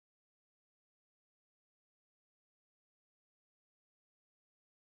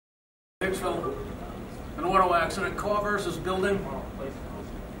Hicksville, an auto accident, car versus building,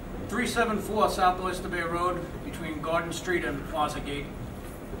 374 South Westbury Road between Garden Street and Plaza Gate.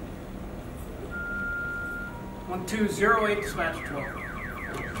 1208 dispatch 12.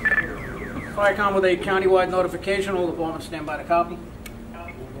 Firecom with a countywide notification. All departments stand by to copy.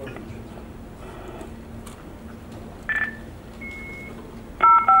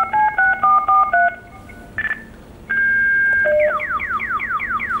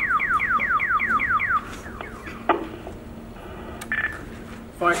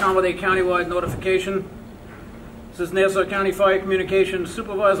 Firecom with a countywide notification. This is Nassau County Fire Communications,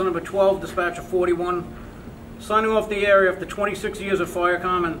 Supervisor number 12, Dispatcher 41, signing off the air after 26 years of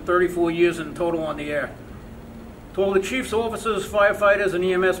Firecom and 34 years in total on the air. To all the chiefs, officers, firefighters, and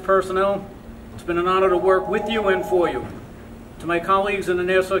EMS personnel, it's been an honor to work with you and for you. To my colleagues in the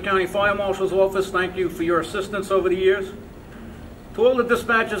Nassau County Fire Marshal's Office, thank you for your assistance over the years. To all the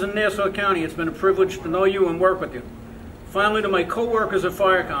dispatchers in Nassau County, it's been a privilege to know you and work with you. Finally, to my co-workers at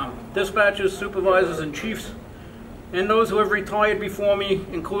Firecom, dispatchers, supervisors, and chiefs, and those who have retired before me,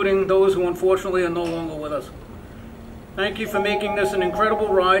 including those who unfortunately are no longer with us. Thank you for making this an incredible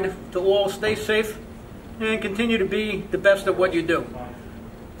ride. To all, stay safe and continue to be the best at what you do.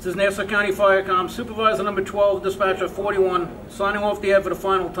 This is Nassau County Firecom, Supervisor number 12, Dispatcher 41, signing off the air for the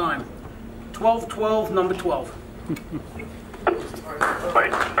final time. 12-12, number 12.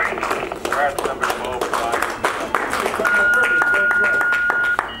 Right. Number 12,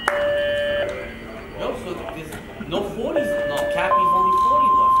 No 40s, no, Cappy's only 40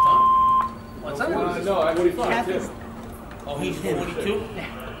 left, huh? What's that? No, I'm 45 too. Oh, he's 42?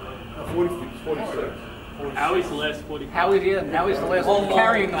 46. Howie's the last 40. Howie's the last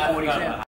carrying the 40s.